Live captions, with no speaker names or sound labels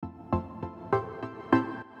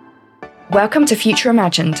Welcome to Future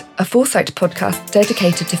Imagined, a Foresight podcast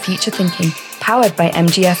dedicated to future thinking, powered by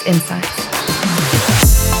MGS Insights.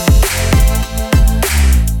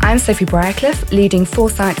 I'm Sophie Briarcliffe, leading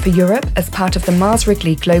Foresight for Europe as part of the Mars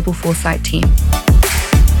Wrigley Global Foresight team.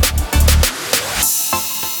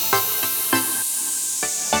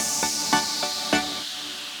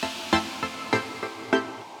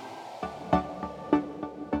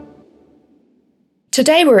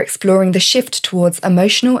 Today we're exploring the shift towards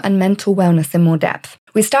emotional and mental wellness in more depth.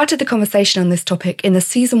 We started the conversation on this topic in the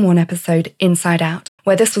Season 1 episode, Inside Out,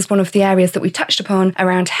 where this was one of the areas that we touched upon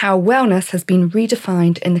around how wellness has been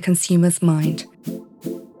redefined in the consumer's mind.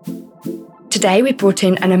 Today we brought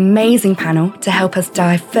in an amazing panel to help us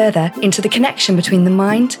dive further into the connection between the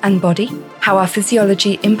mind and body, how our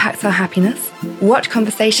physiology impacts our happiness, what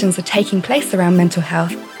conversations are taking place around mental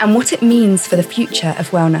health, and what it means for the future of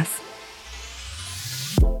wellness.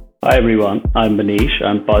 Hi everyone, I'm Manish.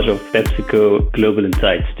 I'm part of PepsiCo Global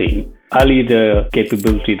Insights team. I lead a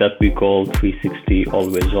capability that we call 360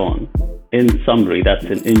 Always On. In summary, that's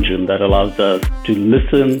an engine that allows us to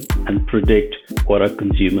listen and predict what our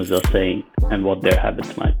consumers are saying and what their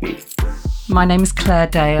habits might be. My name is Claire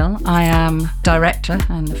Dale. I am director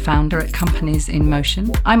and the founder at Companies in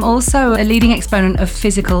Motion. I'm also a leading exponent of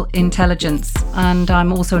physical intelligence, and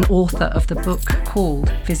I'm also an author of the book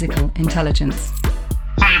called Physical Intelligence.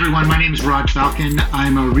 Hi everyone, my name is Raj Falcon.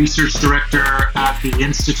 I'm a research director at the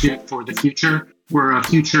Institute for the Future. We're a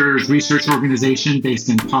futures research organization based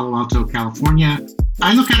in Palo Alto, California.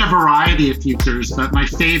 I look at a variety of futures, but my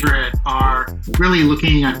favorite are really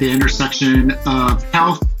looking at the intersection of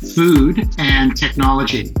health, food, and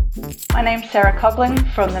technology. My name's Sarah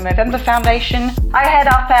Coughlin from the Movember Foundation. I head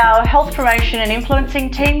up our health promotion and influencing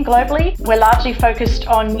team globally. We're largely focused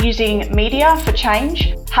on using media for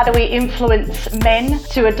change. How do we influence men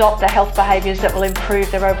to adopt the health behaviours that will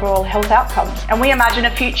improve their overall health outcomes? And we imagine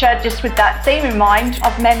a future just with that theme in mind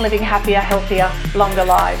of men living happier, healthier, longer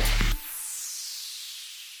lives.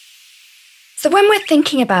 So when we're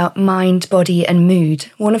thinking about mind, body and mood,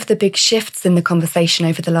 one of the big shifts in the conversation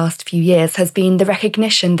over the last few years has been the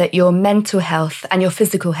recognition that your mental health and your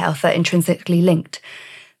physical health are intrinsically linked.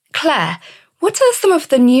 Claire, what are some of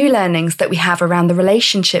the new learnings that we have around the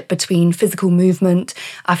relationship between physical movement,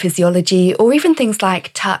 our physiology, or even things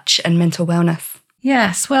like touch and mental wellness?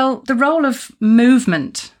 Yes, well, the role of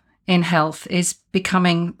movement in health is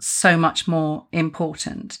becoming so much more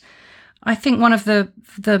important. I think one of the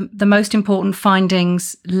most important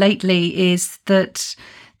findings lately is that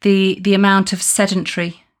the amount of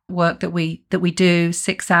sedentary work that we do,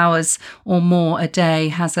 6 hours or more a day,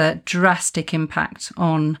 has a drastic impact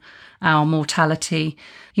on our mortality.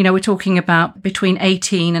 You know, we're talking about between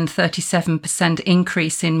 18 and 37%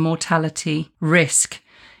 increase in mortality risk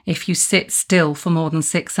if you sit still for more than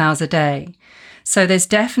 6 hours a day. So there's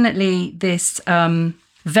definitely this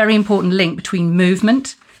very important link between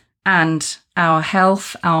movement and our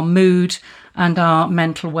health, our mood, and our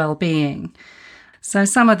mental well-being. So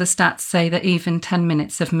some of the stats say that even 10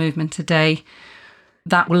 minutes of movement a day,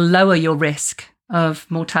 that will lower your risk of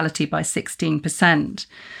mortality by 16%.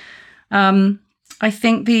 I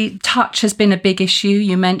think the touch has been a big issue.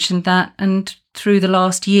 You mentioned that. And through the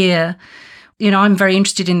last year, you know, I'm very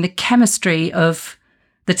interested in the chemistry of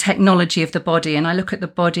the technology of the body. And I look at the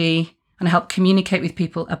body and help communicate with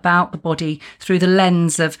people about the body through the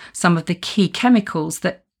lens of some of the key chemicals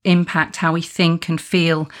that impact how we think and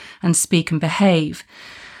feel and speak and behave.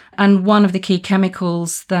 And one of the key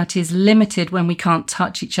chemicals that is limited when we can't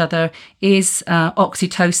touch each other is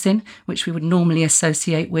oxytocin, which we would normally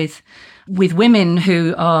associate with women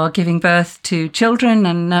who are giving birth to children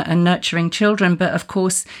and nurturing children. But of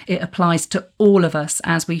course, it applies to all of us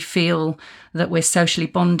as we feel that we're socially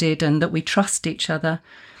bonded and that we trust each other.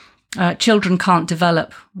 Children can't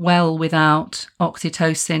develop well without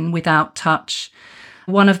oxytocin, without touch.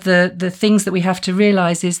 One of the things that we have to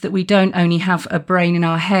realise is that we don't only have a brain in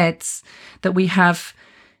our heads, that we have,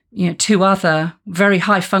 you know, two other very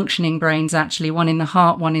high functioning brains, actually, one in the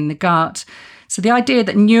heart, one in the gut. So the idea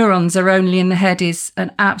that neurons are only in the head is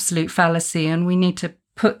an absolute fallacy, and we need to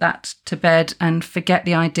put that to bed and forget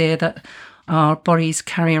the idea that our bodies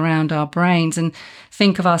carry around our brains and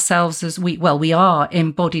think of ourselves as we are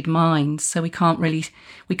embodied minds. So we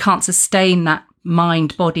can't sustain that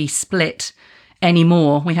mind-body split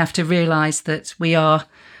anymore. We have to realise that we are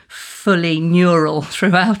fully neural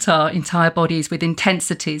throughout our entire bodies with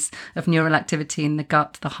intensities of neural activity in the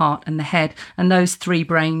gut, the heart and the head. And those three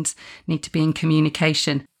brains need to be in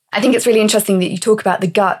communication. I think it's really interesting that you talk about the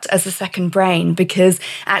gut as a second brain, because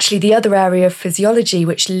actually the other area of physiology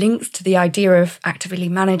which links to the idea of actively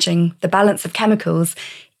managing the balance of chemicals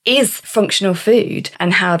is functional food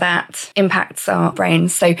and how that impacts our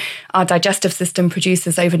brains. So our digestive system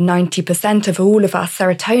produces over 90% of all of our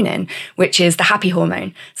serotonin, which is the happy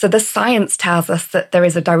hormone. So the science tells us that there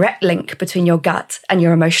is a direct link between your gut and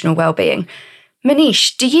your emotional well-being.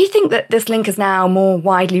 Manish, do you think that this link is now more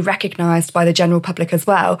widely recognised by the general public as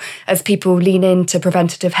well, as people lean into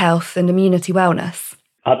preventative health and immunity wellness?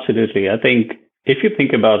 Absolutely. I think if you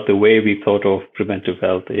think about the way we thought of preventive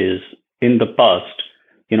health is in the past,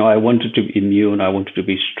 I wanted to be immune, I wanted to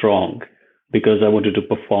be strong because I wanted to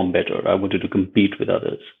perform better, I wanted to compete with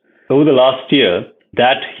others. Over the last year,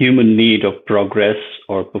 that human need of progress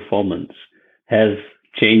or performance has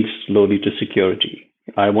changed slowly to security.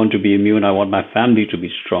 I want to be immune, I want my family to be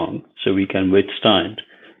strong so we can withstand,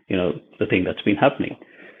 the thing that's been happening.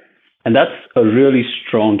 And that's a really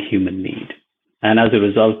strong human need. And as a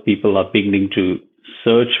result, people are beginning to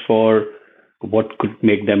search for what could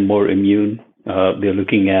make them more immune. They're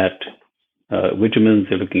looking at vitamins,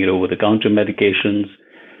 they're looking at over-the-counter medications.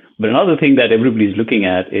 But another thing that everybody's looking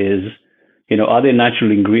at is, are there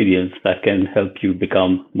natural ingredients that can help you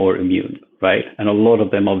become more immune, right? And a lot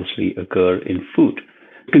of them obviously occur in food.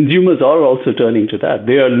 Consumers are also turning to that.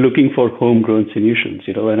 They are looking for homegrown solutions,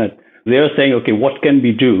 and they are saying, okay, what can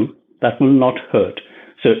we do that will not hurt?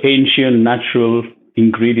 So ancient natural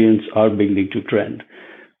ingredients are beginning to trend.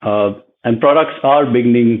 And products are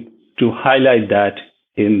beginning to highlight that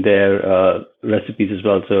in their recipes as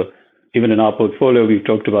well. So even in our portfolio, we've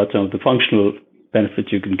talked about some of the functional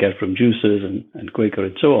benefits you can get from juices and Quaker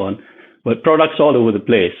and so on. But products all over the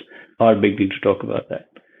place are beginning to talk about that.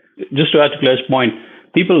 Just to add to Claire's point,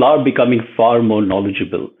 people are becoming far more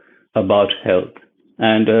knowledgeable about health.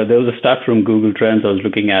 And there was a stat from Google Trends I was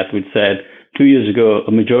looking at which said 2 years ago,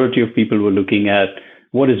 a majority of people were looking at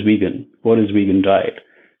what is vegan diet.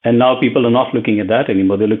 And now people are not looking at that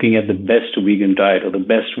anymore. They're looking at the best vegan diet or the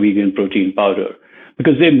best vegan protein powder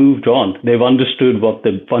because they moved on. They've understood what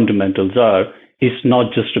the fundamentals are. It's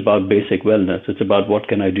not just about basic wellness. It's about what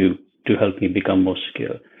can I do to help me become more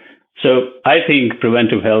secure. So I think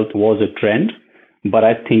preventive health was a trend, but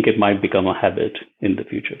I think it might become a habit in the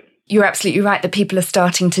future. You're absolutely right that people are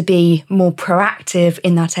starting to be more proactive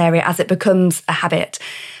in that area as it becomes a habit.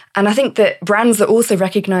 And I think that brands are also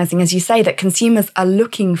recognising, as you say, that consumers are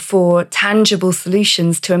looking for tangible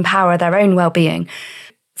solutions to empower their own well-being.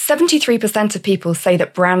 73% of people say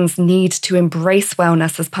that brands need to embrace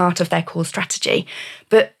wellness as part of their core strategy.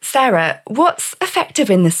 But Sarah, what's effective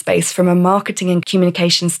in this space from a marketing and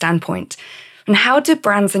communication standpoint? And how do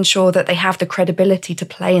brands ensure that they have the credibility to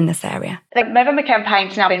play in this area? The Movember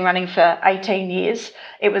campaign's now been running for 18 years.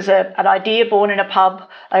 It was an idea born in a pub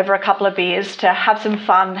over a couple of beers to have some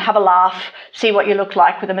fun, have a laugh, see what you look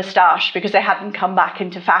like with a moustache because they hadn't come back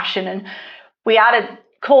into fashion. And we added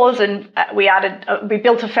cause and we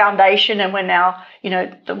built a foundation and we're now,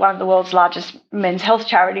 one of the world's largest men's health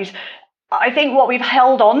charities. I think what we've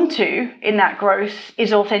held on to in that growth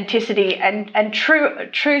is authenticity and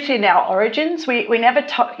truth in our origins. We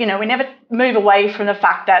never move away from the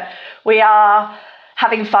fact that we are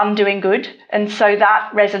having fun doing good, and so that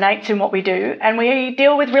resonates in what we do. And we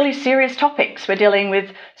deal with really serious topics. We're dealing with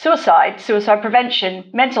suicide prevention,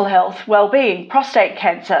 mental health, well-being, prostate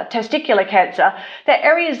cancer, testicular cancer. They're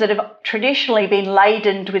areas that have traditionally been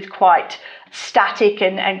laden with quite static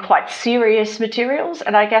and quite serious materials.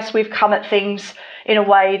 And I guess we've come at things in a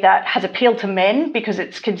way that has appealed to men because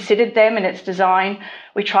it's considered them in its design.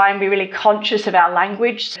 We try and be really conscious of our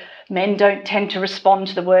language. Men don't tend to respond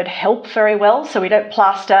to the word help very well, so we don't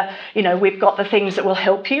plaster, we've got the things that will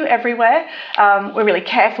help you everywhere. We're really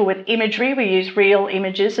careful with imagery. We use real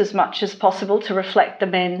images as much as possible to reflect the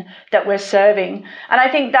men that we're serving. And I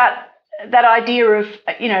think that idea of,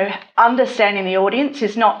 understanding the audience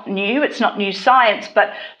is not new. It's not new science,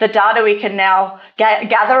 but the data we can now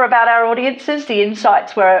gather about our audiences, the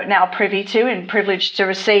insights we're now privy to and privileged to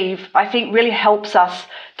receive, I think really helps us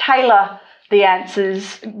tailor the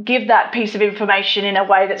answers, give that piece of information in a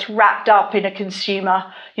way that's wrapped up in a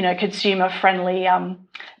consumer-friendly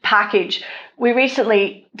package. We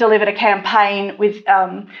recently delivered a campaign with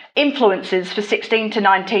influencers for 16 to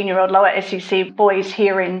 19-year-old lower SEC boys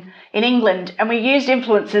here in England. And we used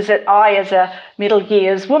influencers that I, as a middle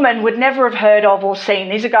years woman, would never have heard of or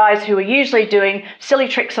seen. These are guys who are usually doing silly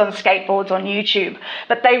tricks on skateboards on YouTube.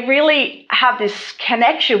 But they really have this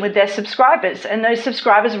connection with their subscribers. And those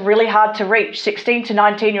subscribers are really hard to reach. 16 to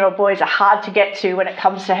 19-year-old boys are hard to get to when it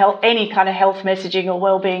comes to any kind of health messaging or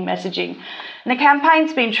well-being messaging. And the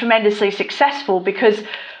campaign's been tremendously successful because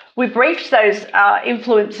we briefed those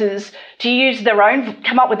influencers to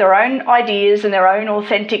come up with their own ideas and their own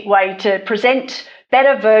authentic way to present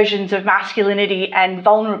better versions of masculinity and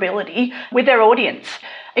vulnerability with their audience.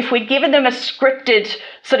 If we'd given them a scripted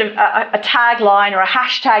sort of a tagline or a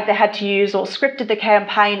hashtag they had to use or scripted the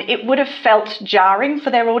campaign, it would have felt jarring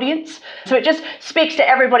for their audience. So it just speaks to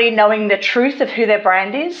everybody knowing the truth of who their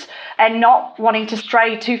brand is and not wanting to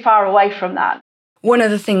stray too far away from that. One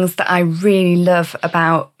of the things that I really love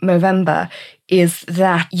about Movember is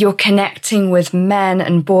that you're connecting with men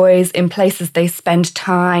and boys in places they spend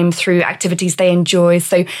time, through activities they enjoy.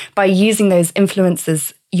 So by using those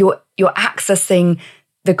influencers, you're accessing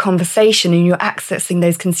the conversation and you're accessing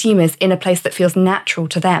those consumers in a place that feels natural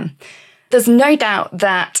to them. There's no doubt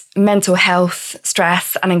that mental health,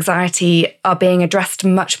 stress and anxiety are being addressed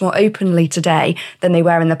much more openly today than they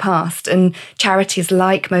were in the past. And charities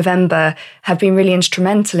like Movember have been really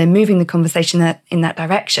instrumental in moving the conversation in that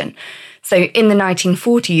direction. So in the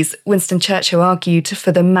 1940s, Winston Churchill argued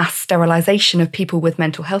for the mass sterilisation of people with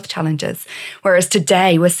mental health challenges, whereas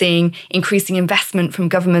today we're seeing increasing investment from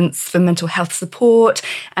governments for mental health support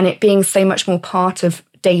and it being so much more part of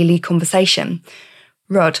daily conversation.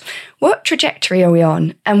 Rod, what trajectory are we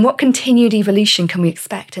on and what continued evolution can we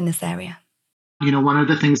expect in this area? One of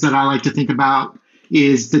the things that I like to think about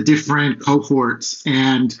is the different cohorts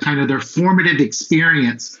and kind of their formative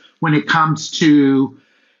experience when it comes to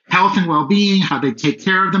health and well-being, how they take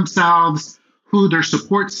care of themselves, who their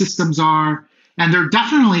support systems are. And there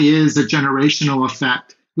definitely is a generational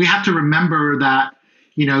effect. We have to remember that,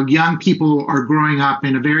 young people are growing up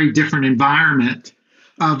in a very different environment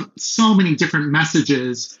of so many different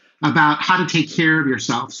messages about how to take care of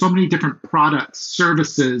yourself, so many different products,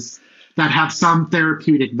 services that have some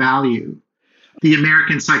therapeutic value. The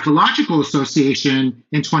American Psychological Association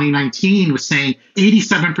in 2019 was saying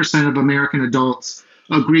 87% of American adults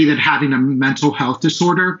agree that having a mental health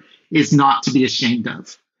disorder is not to be ashamed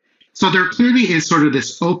of. So there clearly is sort of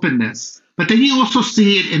this openness, but then you also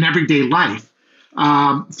see it in everyday life.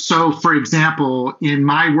 So for example, in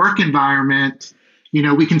my work environment,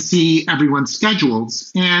 we can see everyone's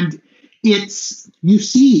schedules and you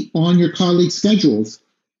see on your colleagues' schedules,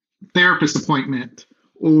 therapist appointment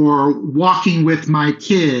or walking with my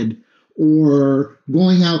kid or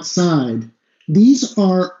going outside. These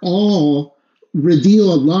are all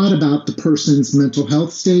reveal a lot about the person's mental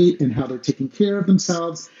health state and how they're taking care of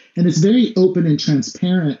themselves. And it's very open and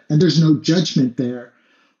transparent, and there's no judgment there.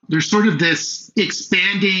 There's sort of this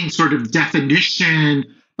expanding sort of definition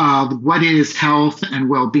of what is health and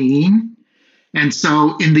well-being. And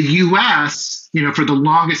so in the US, for the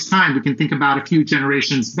longest time, we can think about a few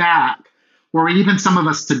generations back, or even some of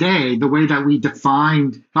us today, the way that we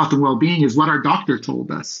defined health and well-being is what our doctor told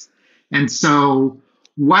us. And so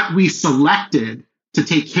what we selected to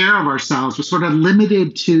take care of ourselves was sort of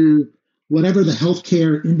limited to whatever the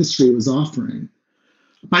healthcare industry was offering.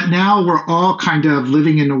 But now we're all kind of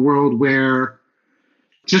living in a world where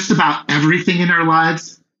just about everything in our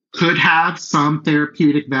lives could have some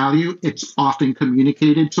therapeutic value. It's often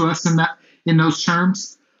communicated to us in those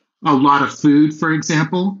terms. A lot of food, for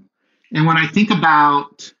example. And when I think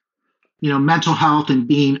about, mental health and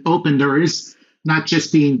being open, there is not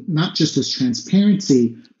just this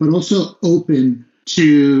transparency, but also open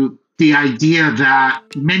to the idea that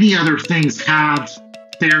many other things have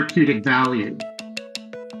therapeutic value.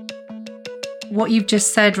 What you've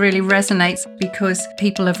just said really resonates because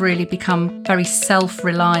people have really become very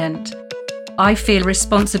self-reliant. I feel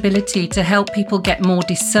responsibility to help people get more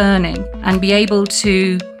discerning and be able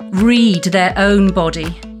to read their own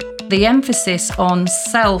body. The emphasis on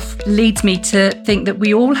self leads me to think that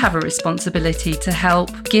we all have a responsibility to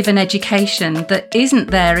help give an education that isn't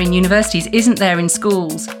there in universities, isn't there in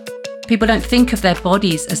schools. People don't think of their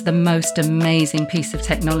bodies as the most amazing piece of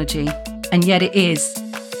technology, and yet it is.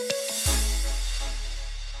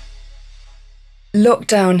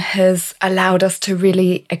 Lockdown has allowed us to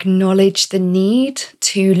really acknowledge the need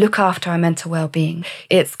to look after our mental well-being.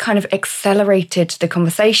 It's kind of accelerated the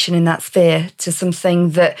conversation in that sphere to something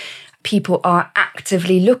that people are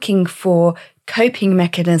actively looking for coping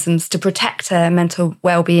mechanisms to protect their mental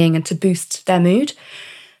well-being and to boost their mood.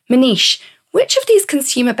 Manish, which of these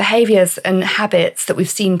consumer behaviours and habits that we've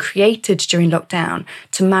seen created during lockdown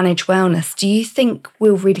to manage wellness do you think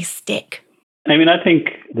will really stick? I think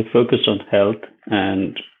the focus on health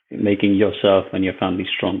and making yourself and your family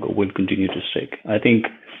stronger will continue to stick. I think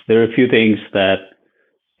there are a few things that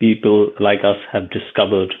people like us have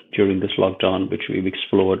discovered during this lockdown, which we've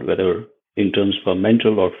explored, whether in terms of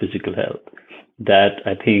mental or physical health, that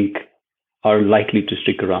I think are likely to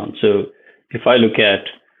stick around. So if I look at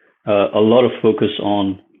a lot of focus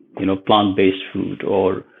on, plant-based food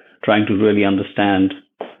or trying to really understand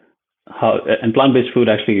how, and plant-based food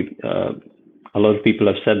actually a lot of people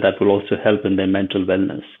have said that will also help in their mental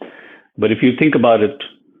wellness. But if you think about it,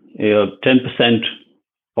 10%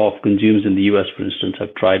 of consumers in the US, for instance,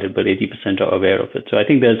 have tried it, but 80% are aware of it. So I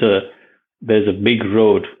think there's a big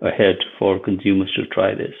road ahead for consumers to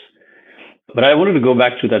try this. But I wanted to go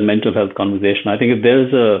back to that mental health conversation. I think if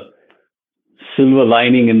there's a silver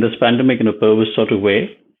lining in this pandemic in a perverse sort of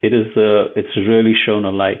way, it's really shown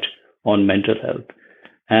a light on mental health.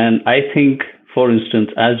 And I think, for instance,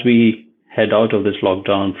 as we head out of this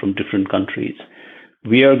lockdown from different countries,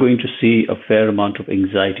 we are going to see a fair amount of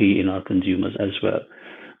anxiety in our consumers as well.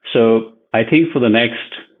 So I think for the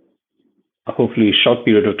next, hopefully short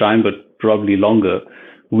period of time, but probably longer,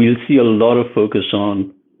 we'll see a lot of focus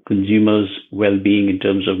on consumers' well-being in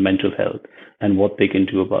terms of mental health and what they can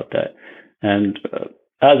do about that. And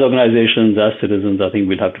as organizations, as citizens, I think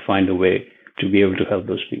we'll have to find a way to be able to help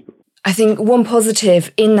those people. I think one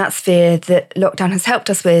positive in that sphere that lockdown has helped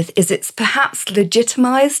us with is it's perhaps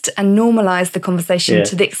legitimised and normalised the conversation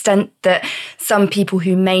to the extent that some people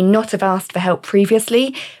who may not have asked for help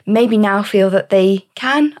previously maybe now feel that they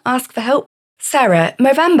can ask for help. Sarah,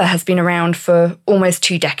 Movember has been around for almost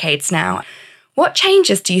 2 decades now. What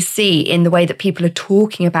changes do you see in the way that people are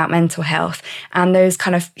talking about mental health and those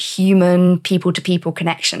kind of human people-to-people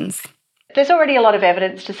connections? There's already a lot of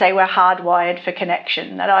evidence to say we're hardwired for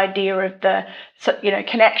connection. That idea of the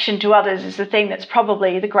connection to others is the thing that's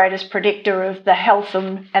probably the greatest predictor of the health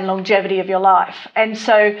and longevity of your life. And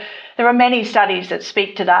so there are many studies that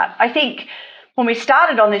speak to that. I think when we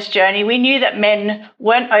started on this journey, we knew that men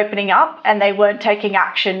weren't opening up and they weren't taking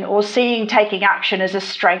action or seeing taking action as a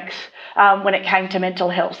strength when it came to mental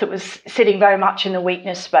health. It was sitting very much in the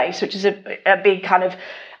weakness space, which is a big kind of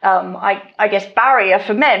I guess, barrier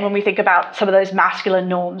for men when we think about some of those masculine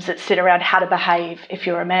norms that sit around how to behave if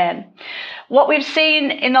you're a man. What we've seen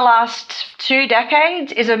in the last 2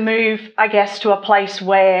 decades is a move, I guess, to a place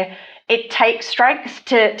where it takes strength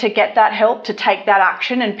to get that help, to take that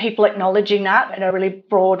action, and people acknowledging that in a really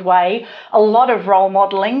broad way. A lot of role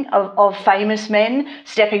modelling of famous men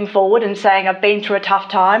stepping forward and saying, I've been through a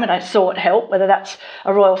tough time and I sought help, whether that's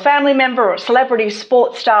a royal family member or celebrities,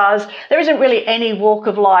 sports stars. There isn't really any walk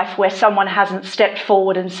of life where someone hasn't stepped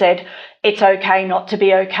forward and said, it's okay not to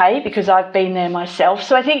be okay because I've been there myself.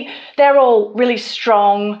 So I think they're all really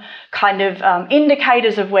strong kind of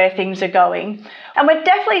indicators of where things are going. And we're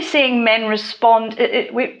definitely seeing men respond.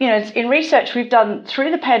 In research we've done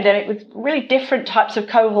through the pandemic with really different types of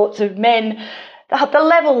cohorts of men, the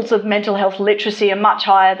levels of mental health literacy are much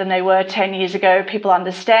higher than they were 10 years ago, people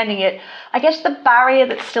understanding it. I guess the barrier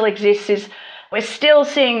that still exists is we're still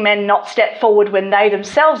seeing men not step forward when they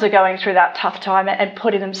themselves are going through that tough time and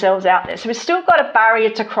putting themselves out there. So we've still got a barrier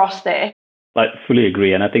to cross there. I fully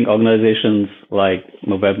agree. And I think organizations like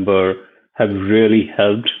Movember have really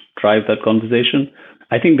helped drive that conversation.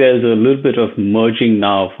 I think there's a little bit of merging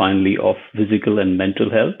now, finally, of physical and mental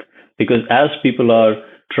health, because as people are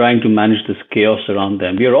trying to manage this chaos around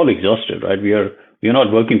them, we are all exhausted, right? We are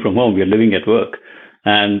not working from home. We are living at work.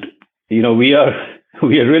 And,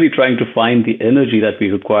 we are really trying to find the energy that we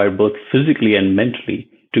require both physically and mentally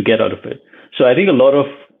to get out of it. So I think a lot of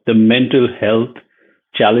the mental health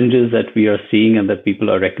challenges that we are seeing and that people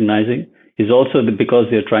are recognizing is also because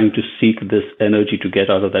they're trying to seek this energy to get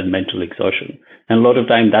out of that mental exhaustion. And a lot of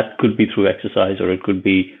time that could be through exercise or it could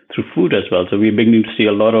be through food as well. So we're beginning to see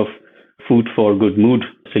a lot of food for good mood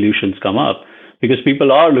solutions come up because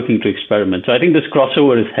people are looking to experiment. So I think this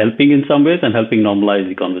crossover is helping in some ways and helping normalize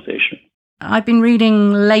the conversation. I've been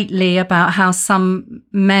reading lately about how some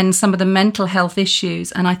of the mental health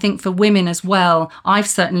issues, and I think for women as well, I've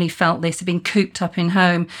certainly felt this, been cooped up in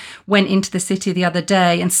home, went into the city the other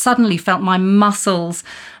day and suddenly felt my muscles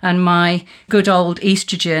and my good old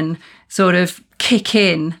estrogen sort of kick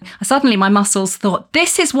in. Suddenly my muscles thought,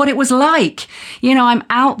 this is what it was like. I'm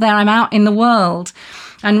out there, I'm out in the world,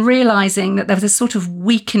 and realizing that there was a sort of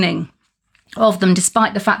weakening of them,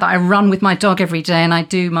 despite the fact that I run with my dog every day and I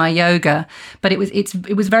do my yoga. But it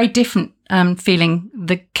was very different feeling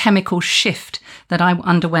the chemical shift that I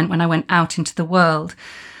underwent when I went out into the world.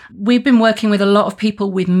 We've been working with a lot of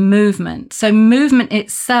people with movement. So movement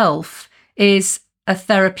itself is a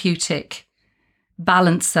therapeutic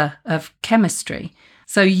balancer of chemistry.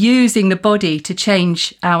 So using the body to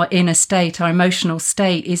change our inner state, our emotional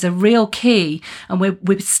state, is a real key. And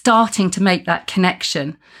we're starting to make that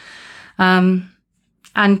connection.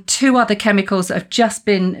 And 2 other chemicals that have just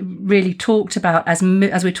been really talked about as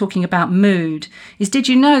we're talking about mood is, did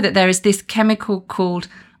you know that there is this chemical called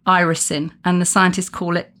irisin, and the scientists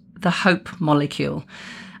call it the hope molecule?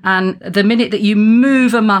 And the minute that you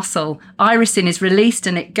move a muscle, irisin is released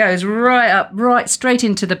and it goes right straight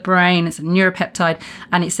into the brain. It's a neuropeptide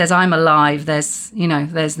and it says, I'm alive. There's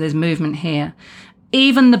movement here.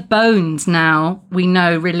 Even the bones now, we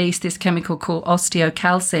know, release this chemical called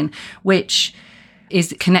osteocalcin, which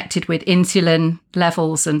is connected with insulin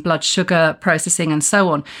levels and blood sugar processing and so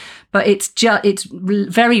on. But it's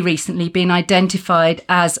very recently been identified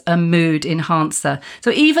as a mood enhancer.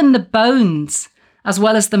 So even the bones, as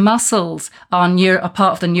well as the muscles, are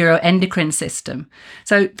part of the neuroendocrine system.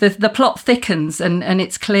 So the plot thickens and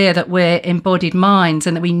it's clear that we're embodied minds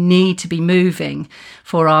and that we need to be moving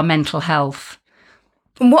for our mental health.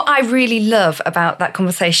 And what I really love about that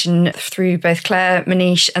conversation through both Claire,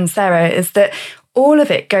 Manish and Sarah is that all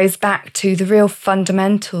of it goes back to the real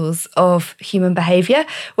fundamentals of human behaviour,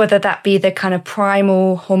 whether that be the kind of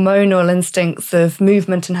primal hormonal instincts of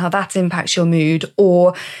movement and how that impacts your mood,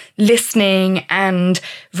 or listening and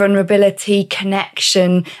vulnerability,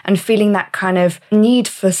 connection, and feeling that kind of need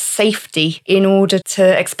for safety in order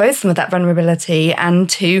to expose some of that vulnerability and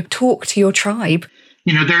to talk to your tribe.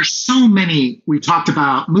 There's so many. We talked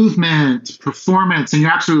about movement, performance, and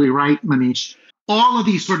you're absolutely right, Manish. All of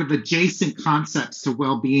these sort of adjacent concepts to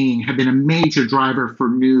well-being have been a major driver for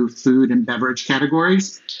new food and beverage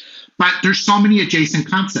categories. But there's so many adjacent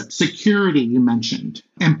concepts. Security, you mentioned.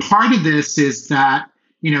 And part of this is that,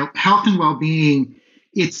 health and well-being,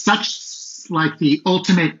 it's such like the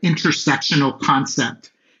ultimate intersectional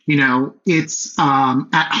concept. It's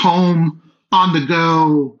at home, on the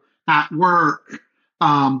go, at work,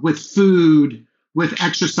 with food, with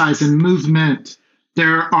exercise and movement.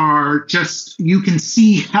 There are you can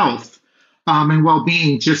see health and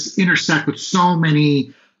well-being just intersect with so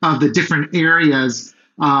many of the different areas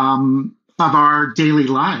of our daily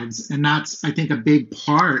lives. And that's, I think, a big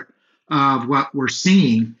part of what we're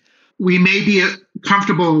seeing. We may be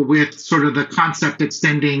comfortable with sort of the concept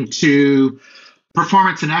extending to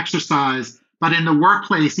performance and exercise, but in the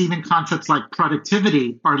workplace, even concepts like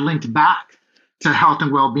productivity are linked back to health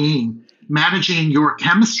and well-being, managing your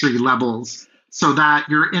chemistry levels so that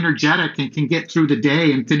you're energetic and can get through the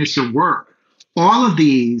day and finish your work. All of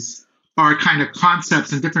these are kind of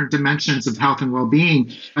concepts and different dimensions of health and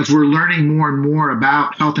well-being. As we're learning more and more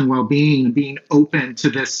about health and well-being and being open to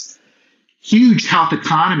this huge health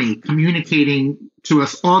economy, communicating to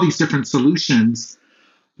us all these different solutions,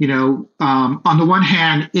 on the one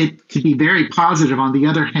hand, it could be very positive. On the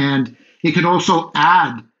other hand, it could also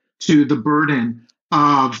add to the burden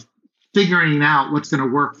of figuring out what's going to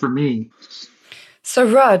work for me. So,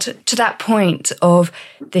 Rod, to that point of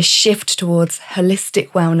this shift towards holistic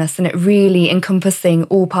wellness and it really encompassing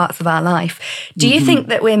all parts of our life, do you think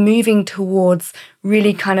that we're moving towards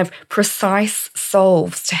really kind of precise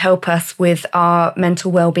solves to help us with our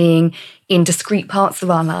mental well-being in discrete parts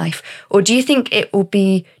of our life? Or do you think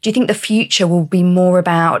the future will be more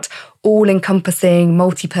about all-encompassing,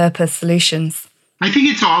 multi-purpose solutions? I think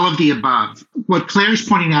it's all of the above. What Claire's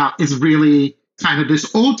pointing out is really kind of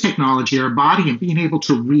this old technology, our body, and being able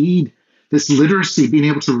to read this literacy, being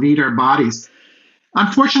able to read our bodies.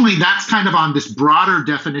 Unfortunately, that's kind of on this broader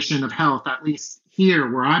definition of health, at least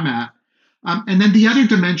here where I'm at. And then the other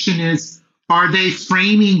dimension is, are they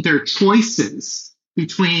framing their choices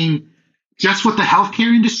between just what the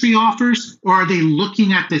healthcare industry offers, or are they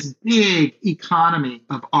looking at this big economy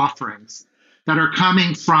of offerings that are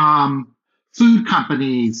coming from food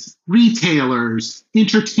companies, retailers,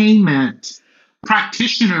 entertainment,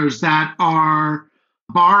 practitioners that are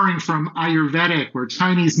borrowing from Ayurvedic or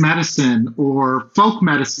Chinese medicine or folk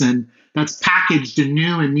medicine that's packaged in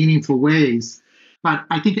new and meaningful ways. But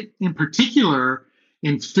I think in particular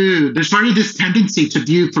in food, there's sort of this tendency to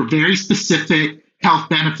view for very specific health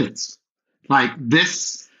benefits, like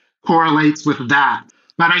this correlates with that.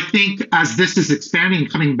 But I think as this is expanding,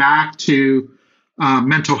 coming back to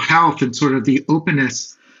mental health and sort of the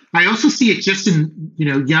openness, I also see it just in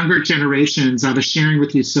younger generations. I was sharing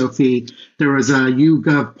with you, Sophie, there was a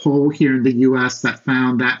YouGov poll here in the US that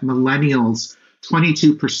found that millennials,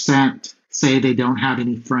 22% say they don't have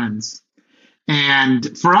any friends.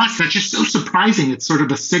 And for us, that's just so surprising. It's sort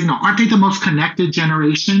of a signal. Aren't they the most connected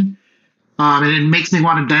generation? And it makes me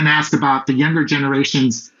want to then ask about the younger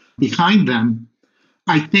generations behind them.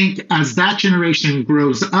 I think as that generation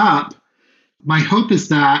grows up, my hope is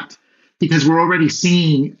that, because we're already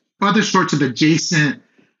seeing other sorts of adjacent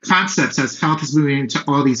concepts as health is moving into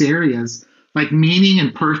all these areas, like meaning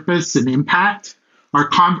and purpose and impact,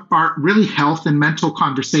 are really health and mental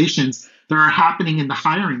conversations that are happening in the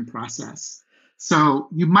hiring process. So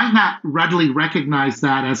you might not readily recognize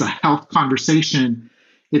that as a health conversation.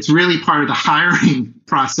 It's really part of the hiring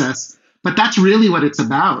process, But that's really what it's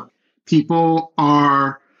about. People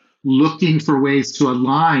are looking for ways to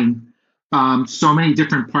align so many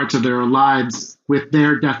different parts of their lives with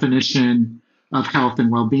their definition of health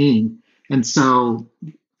and well-being. And so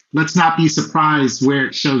let's not be surprised where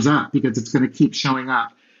it shows up, because it's going to keep showing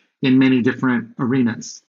up in many different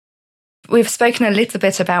arenas. We've spoken a little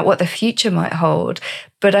bit about what the future might hold,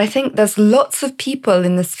 but I think there's lots of people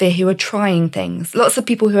in the sphere who are trying things, lots of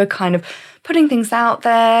people who are kind of putting things out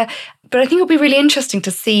there. But I think it'll be really interesting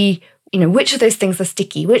to see, which of those things are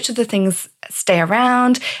sticky, which of the things stay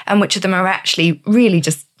around, and which of them are actually really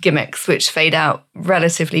just gimmicks which fade out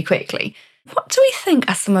relatively quickly. What do we think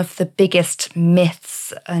are some of the biggest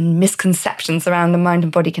myths and misconceptions around the mind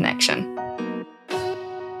and body connection?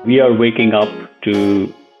 We are waking up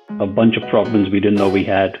to a bunch of problems we didn't know we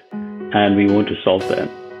had, and we want to solve them.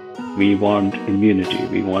 We want immunity.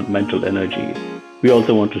 We want mental energy. We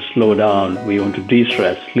also want to slow down. We want to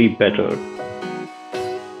de-stress, sleep better.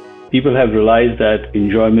 People have realized that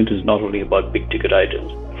enjoyment is not only about big ticket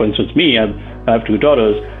items. For instance, me, I have 2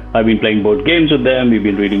 daughters. I've been playing board games with them. We've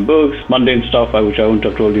been reading books, mundane stuff, which I wouldn't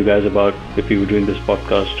have told you guys about if we were doing this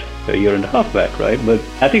podcast a year and a half back, right? But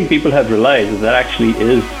I think people have realized that actually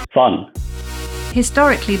is fun.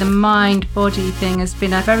 Historically, the mind-body thing has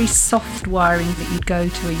been a very soft wiring that you'd go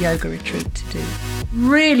to a yoga retreat to do.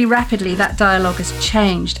 Really rapidly, that dialogue has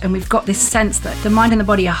changed, and we've got this sense that the mind and the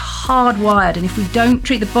body are hardwired, and if we don't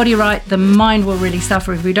treat the body right, the mind will really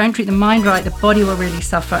suffer. If we don't treat the mind right, the body will really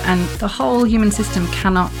suffer, and the whole human system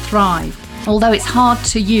cannot thrive. Although it's hard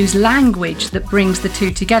to use language that brings the two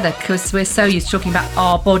together, because we're so used to talking about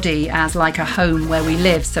our body as like a home where we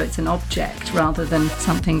live, so it's an object rather than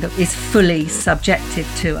something that is fully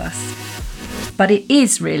subjective to us. But it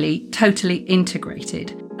is really totally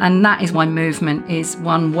integrated, and that is why movement is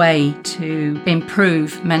one way to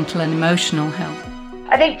improve mental and emotional health.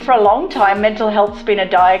 I think for a long time, mental health's been a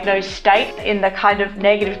diagnosed state in the kind of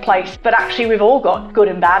negative place, but actually we've all got good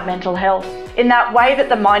and bad mental health. In that way that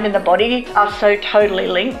the mind and the body are so totally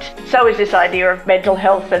linked, so is this idea of mental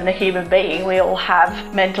health and the human being. We all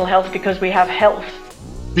have mental health because we have health.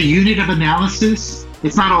 The unit of analysis,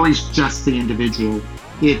 it's not always just the individual.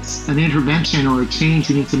 It's an intervention or a change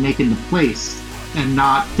you need to make into place, and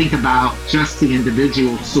not think about just the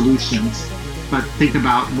individual solutions, but think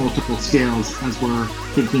about multiple scales as we're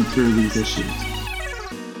thinking through these issues.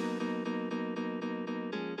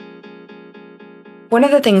 One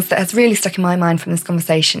of the things that has really stuck in my mind from this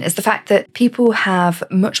conversation is the fact that people have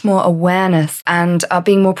much more awareness and are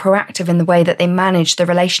being more proactive in the way that they manage the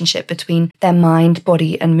relationship between their mind,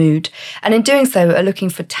 body, and mood. And in doing so, are looking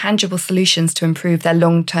for tangible solutions to improve their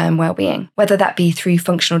long-term well-being, whether that be through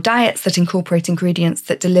functional diets that incorporate ingredients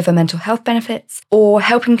that deliver mental health benefits, or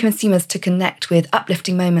helping consumers to connect with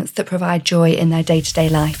uplifting moments that provide joy in their day-to-day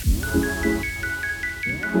life.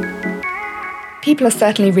 People are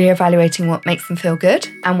certainly reevaluating what makes them feel good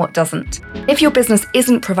and what doesn't. If your business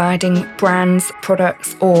isn't providing brands,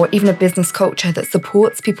 products, or even a business culture that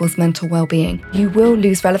supports people's mental well-being, you will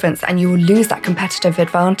lose relevance and you will lose that competitive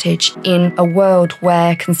advantage in a world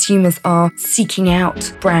where consumers are seeking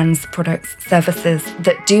out brands, products, services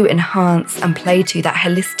that do enhance and play to that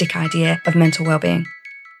holistic idea of mental well-being.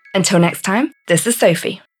 Until next time, this is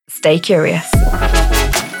Sophie. Stay curious.